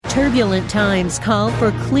Turbulent times call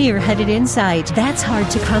for clear-headed insight. That's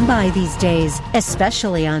hard to come by these days,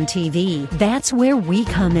 especially on TV. That's where we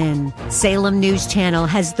come in. Salem News Channel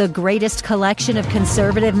has the greatest collection of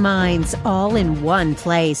conservative minds all in one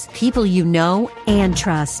place. People you know and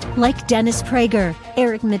trust, like Dennis Prager,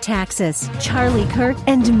 Eric Metaxas, Charlie Kirk,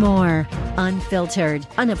 and more. Unfiltered,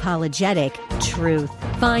 unapologetic truth.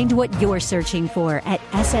 Find what you're searching for at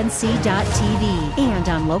snc.tv and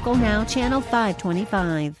on Local Now, Channel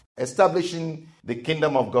 525. Establishing the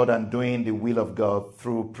kingdom of God and doing the will of God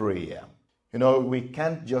through prayer. You know, we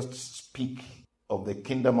can't just speak of the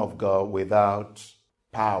kingdom of God without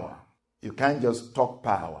power. You can't just talk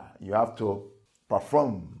power. You have to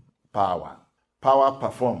perform power. Power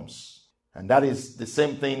performs. And that is the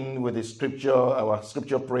same thing with the scripture, our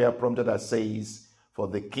scripture prayer prompted that says, for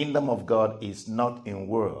the kingdom of God is not in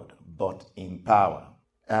word, but in power.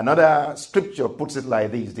 Another scripture puts it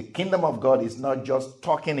like this: the kingdom of God is not just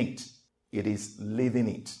talking it, it is living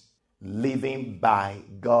it. Living by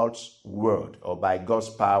God's word or by God's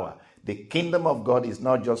power. The kingdom of God is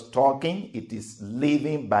not just talking, it is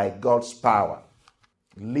living by God's power.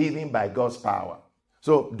 Living by God's power.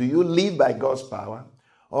 So, do you live by God's power?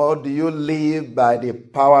 Or do you live by the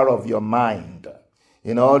power of your mind?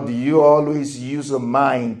 You know, do you always use your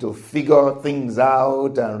mind to figure things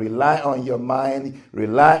out and rely on your mind,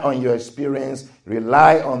 rely on your experience,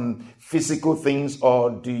 rely on physical things, or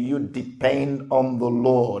do you depend on the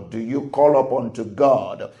Lord? Do you call upon to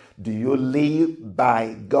God? Do you live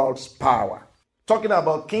by God's power? Talking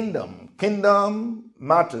about kingdom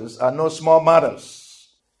matters are no small matters.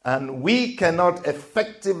 And we cannot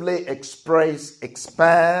effectively express,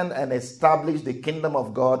 expand, and establish the kingdom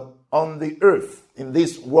of God on the earth, in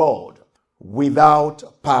this world,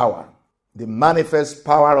 without power, the manifest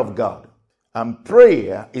power of God. And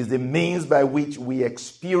prayer is the means by which we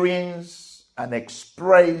experience and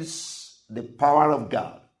express the power of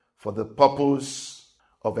God for the purpose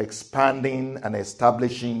of expanding and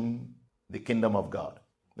establishing the kingdom of God.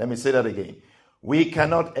 Let me say that again. We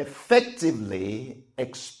cannot effectively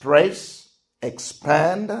express,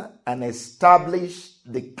 expand, and establish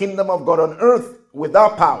the kingdom of God on earth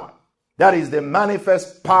without power. That is the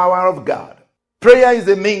manifest power of God. Prayer is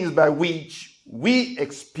the means by which we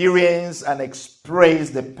experience and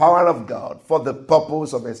express the power of God for the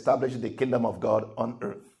purpose of establishing the kingdom of God on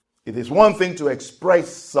earth. It is one thing to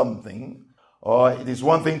express something, or it is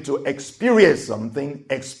one thing to experience something,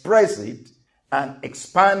 express it, and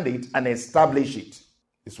expand it and establish it.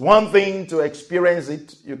 It's one thing to experience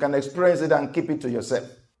it. You can experience it and keep it to yourself.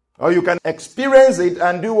 Or you can experience it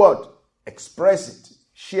and do what? Express it.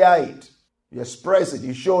 Share it. You express it.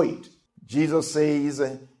 You show it. Jesus says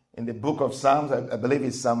in the book of Psalms, I believe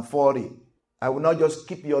it's Psalm 40, I will not just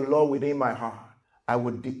keep your law within my heart. I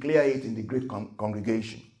will declare it in the great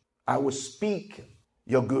congregation. I will speak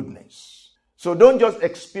your goodness. So don't just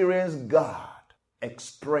experience God.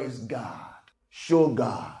 Express God. Show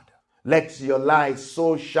God. Let your light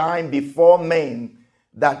so shine before men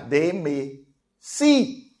that they may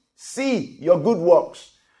see your good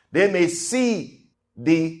works. They may see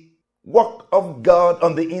the work of God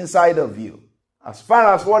on the inside of you. As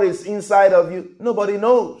far as what is inside of you, nobody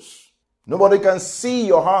knows. Nobody can see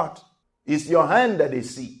your heart. It's your hand that they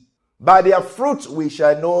see. By their fruits we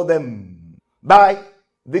shall know them. By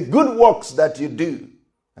the good works that you do.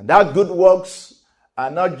 And that good works are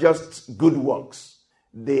not just good works.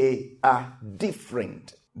 They are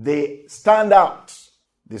different. They stand out.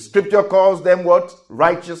 The scripture calls them what?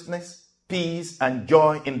 Righteousness, peace, and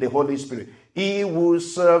joy in the Holy Spirit. He who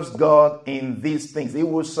serves God in these things, he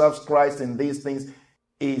who serves Christ in these things,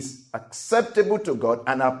 is acceptable to God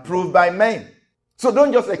and approved by men. So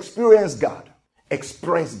don't just experience God.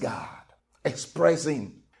 Express God. Express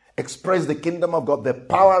Him. Express the kingdom of God, the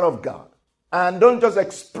power of God. And don't just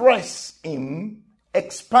express Him.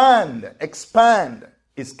 Expand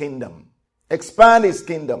His kingdom. Expand His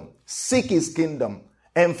kingdom. Seek His kingdom.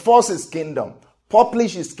 Enforce His kingdom.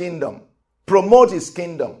 Publish His kingdom. Promote His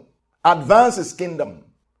kingdom. Advance His kingdom.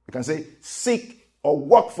 You can say seek or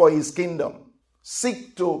work for His kingdom.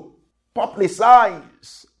 Seek to publish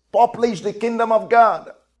the kingdom of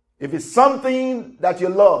God. If it's something that you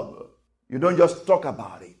love, you don't just talk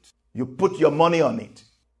about it. You put your money on it.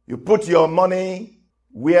 You put your money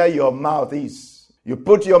where your mouth is. You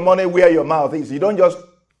put your money where your mouth is. You don't just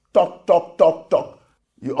talk.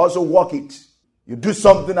 You also walk it. You do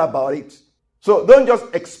something about it. So don't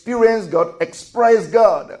just experience God, express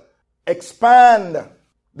God. Expand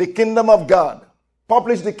the kingdom of God.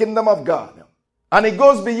 Publish the kingdom of God. And it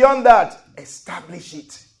goes beyond that. Establish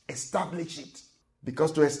it. Establish it.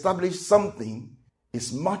 Because to establish something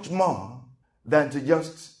is much more than to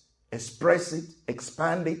just express it,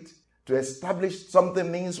 expand it. To establish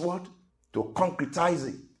something means what? To concretize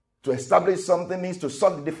it. To establish something means to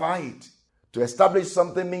solidify it. To establish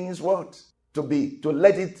something means what? To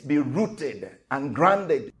let it be rooted and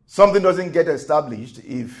grounded. Something doesn't get established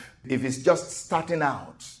if it's just starting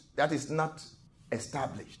out. That is not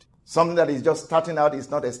established. Something that is just starting out is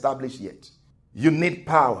not established yet. You need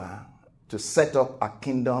power to set up a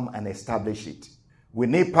kingdom and establish it. We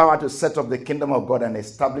need power to set up the kingdom of God and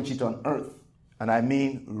establish it on earth. And I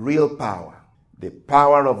mean real power. The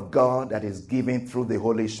power of God that is given through the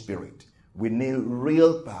Holy Spirit. We need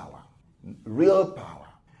real power. Real power.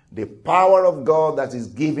 The power of God that is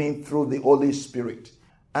given through the Holy Spirit.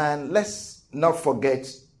 And let's not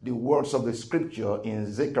forget the words of the scripture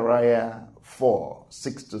in Zechariah 4,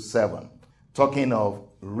 6-7. Talking of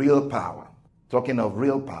real power. Talking of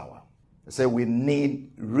real power. They say we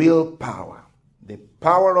need real power. The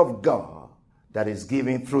power of God that is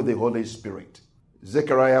given through the Holy Spirit.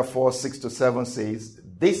 Zechariah 4, 6-7 says,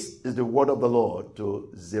 "This is the word of the Lord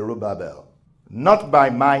to Zerubbabel. Not by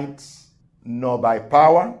might, nor by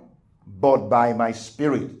power, but by my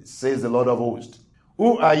spirit, says the Lord of hosts.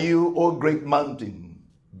 Who are you, O great mountain?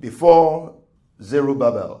 Before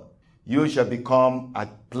Zerubbabel, you shall become a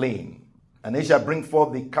plain, and he shall bring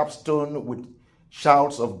forth the capstone with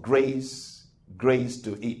shouts of grace, grace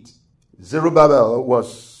to it." Zerubbabel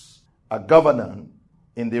was a governor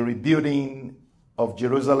in the rebuilding of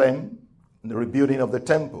Jerusalem, the rebuilding of the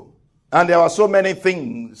temple. And there were so many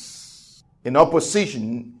things in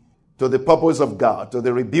opposition to the purpose of God, to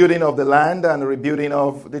the rebuilding of the land and the rebuilding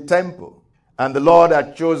of the temple. And the Lord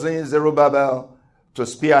had chosen Zerubbabel to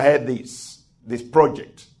spearhead this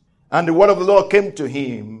project. And the word of the Lord came to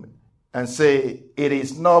him and said, "It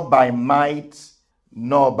is not by might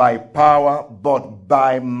nor by power, but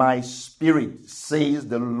by my spirit, says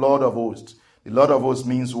the Lord of hosts." The Lord of hosts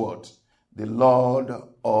means what? The Lord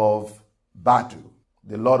of battle.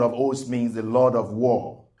 The Lord of hosts means the Lord of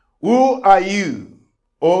war. Who are you,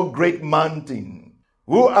 O great mountain?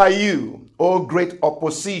 Who are you, O great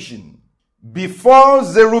opposition? Before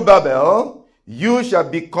Zerubbabel, you shall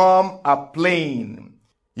become a plain.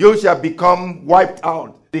 You shall become wiped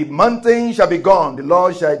out. The mountain shall be gone. The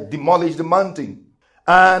Lord shall demolish the mountain.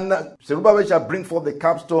 And Zerubbabel shall bring forth the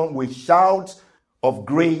capstone with shouts of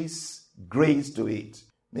grace, grace to it.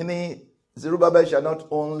 Meaning, Zerubbabel shall not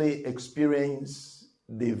only experience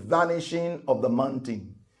the vanishing of the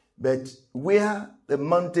mountain, but where the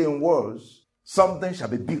mountain was, something shall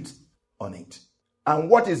be built on it. And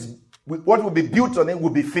what will be built on it will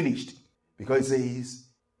be finished. Because it says,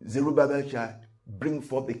 Zerubbabel shall bring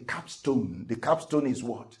forth the capstone. The capstone is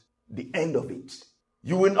what? The end of it.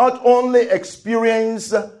 You will not only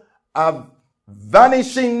experience a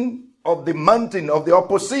vanishing of the mountain of the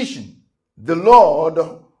opposition, the Lord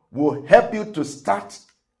will help you to start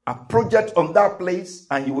a project on that place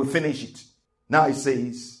and you will finish it. Now it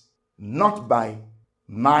says, not by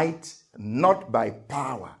might, not by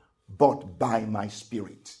power, but by my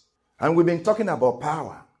spirit. And we've been talking about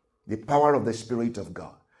power, the power of the Spirit of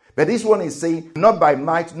God. But this one is saying, not by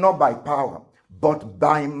might, not by power, but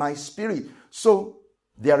by my spirit. So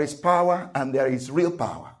there is power and there is real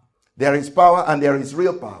power. There is power and there is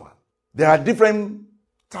real power. There are different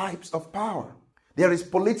types of power. There is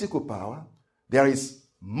political power. There is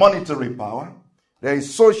monetary power. There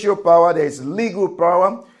is social power. There is legal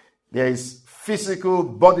power. There is physical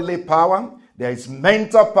bodily power. There is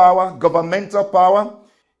mental power, governmental power.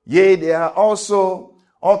 Yea, there are also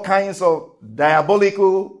all kinds of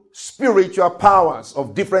diabolical spiritual powers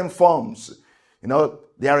of different forms. You know,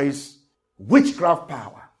 there is witchcraft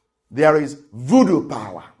power. There is voodoo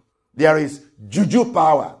power. There is juju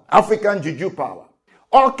power, African juju power.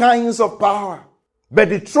 All kinds of power. But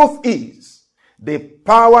the truth is, the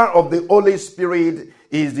power of the Holy Spirit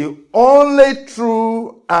is the only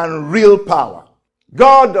true and real power.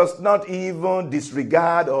 God does not even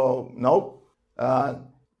disregard or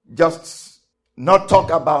just not talk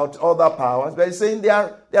about other powers, but he's saying there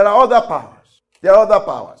are other powers. There are other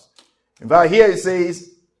powers. In fact, here it says,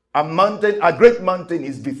 a great mountain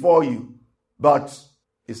is before you, but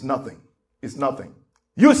it's nothing. It's nothing.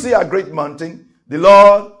 You see a great mountain, the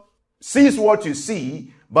Lord sees what you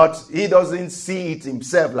see, but he doesn't see it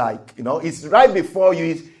himself it's right before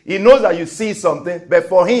you. He knows that you see something, but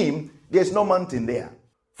for him, there's no mountain there.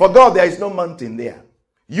 For God, there is no mountain there.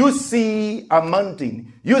 You see a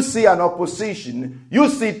mountain, you see an opposition, you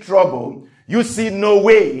see trouble, you see no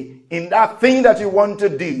way in that thing that you want to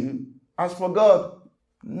do. As for God,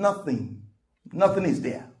 nothing is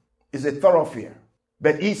there. It's a thoroughfare.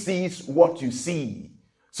 But he sees what you see.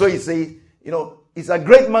 So he says, it's a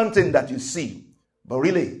great mountain that you see. But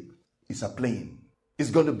really, is a plain.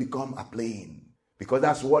 It's going to become a plain because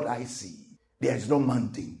that's what I see. There is no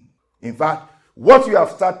mountain. In fact, what you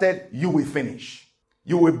have started, you will finish.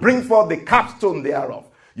 You will bring forth the capstone thereof.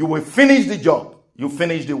 You will finish the job. You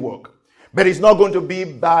finish the work. But it's not going to be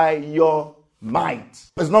by your might.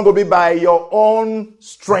 It's not going to be by your own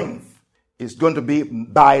strength. It's going to be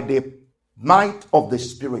by the might of the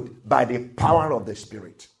Spirit, by the power of the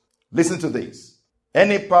Spirit. Listen to this.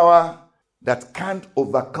 Any power that can't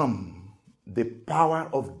overcome the power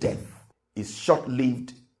of death is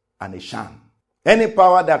short-lived and a sham. Any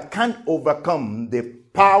power that can't overcome the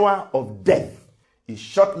power of death is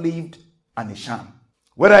short-lived and a sham.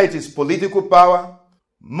 Whether it is political power,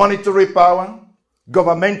 monetary power,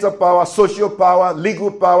 governmental power, social power,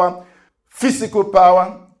 legal power, physical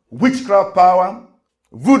power, witchcraft power,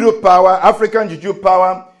 voodoo power, African juju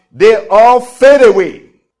power, they all fade away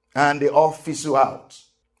and they all fizzle out.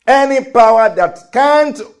 Any power that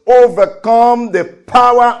can't overcome the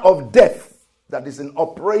power of death that is in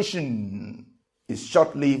operation is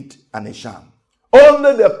short-lived and a sham.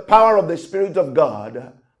 Only the power of the Spirit of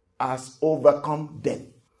God has overcome death.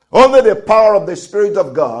 Only the power of the Spirit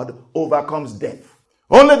of God overcomes death.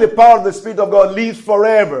 Only the power of the Spirit of God lives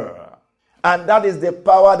forever. And that is the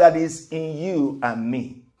power that is in you and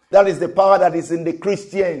me. That is the power that is in the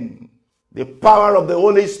Christian. The power of the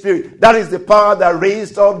Holy Spirit. That is the power that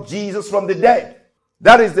raised up Jesus from the dead.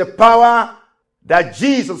 That is the power that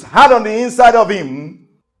Jesus had on the inside of him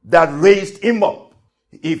that raised him up.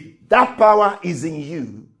 If that power is in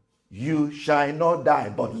you, you shall not die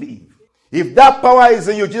but live. If that power is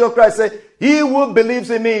in you, Jesus Christ said, he who believes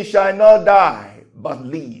in me shall not die but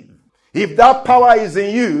live. If that power is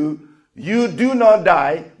in you, you do not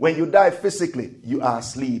die. When you die physically, you are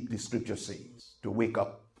asleep, the scripture says, to wake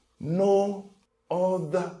up. No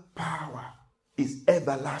other power is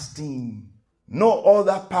everlasting. No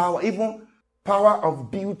other power, even power of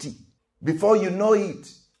beauty. Before you know it,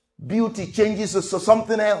 beauty changes to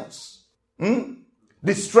something else.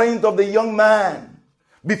 The strength of the young man.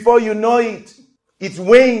 Before you know it, it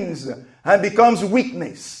wanes and becomes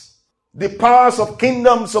weakness. The powers of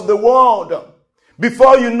kingdoms of the world.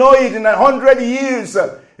 Before you know it, in 100 years,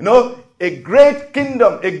 a great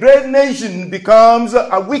kingdom, a great nation becomes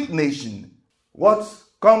a weak nation. What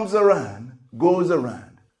comes around goes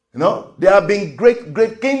around. There have been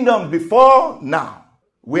great kingdoms before now.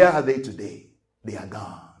 Where are they today? They are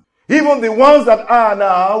gone. Even the ones that are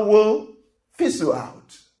now will fizzle out.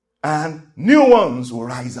 And new ones will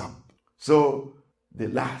rise up. So the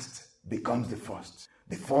last becomes the first.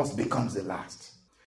 The first becomes the last.